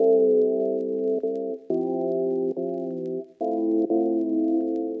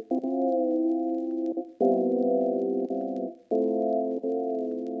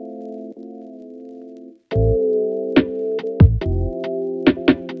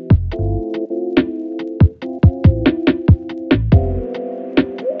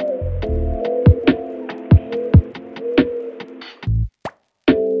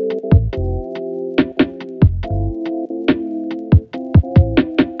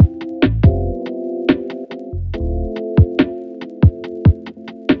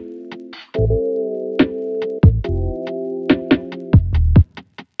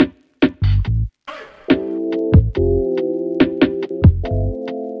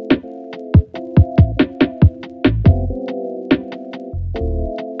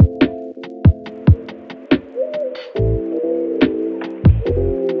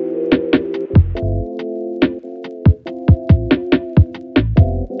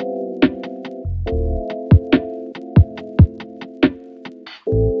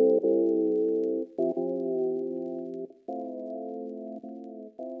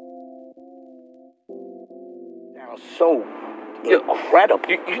sounds so incredible.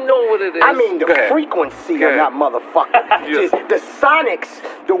 You know what it is? I mean, the frequency of that motherfucker. Just the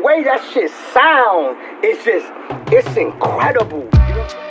sonics, the way that shit sound, it's incredible.